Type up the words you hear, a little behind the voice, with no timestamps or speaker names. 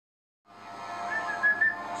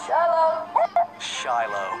Shiloh.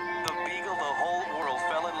 Shiloh, the beagle the whole world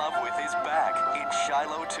fell in love with, is back in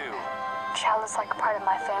Shiloh 2. Shiloh's like a part of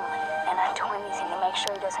my family, and I'd do anything to make sure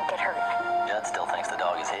he doesn't get hurt. Judd still thinks the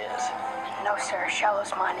dog is his. No, sir. Shiloh's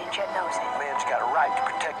mine, and Judd knows it. Man's got a right to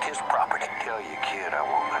protect his property. Tell you, kid, I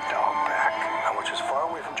want my dog back. I want you as far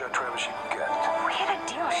away from Judd Travis you can get. We had a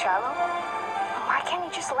deal, Shiloh. Why can't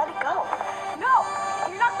you just let it go? No!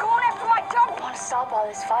 You're not going after my dog! I want to stop all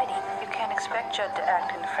this fighting. You can't expect Judd to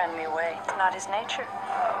act in a friendly way. It's not his nature.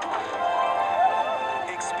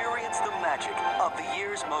 Experience the magic of the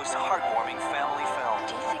year's most heartwarming family film.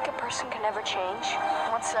 Do you think a person can ever change?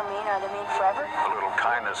 Once they're mean, are they mean forever? A little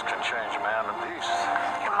kindness can change a man to peace.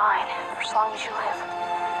 You're mine, for as long as you live.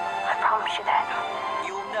 I promise you that.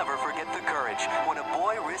 You'll never forget the courage when a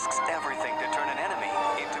boy risks everything to turn an enemy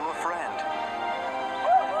into a friend.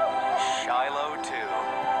 Shiloh 2,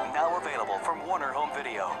 now available from Warner Home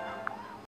Video.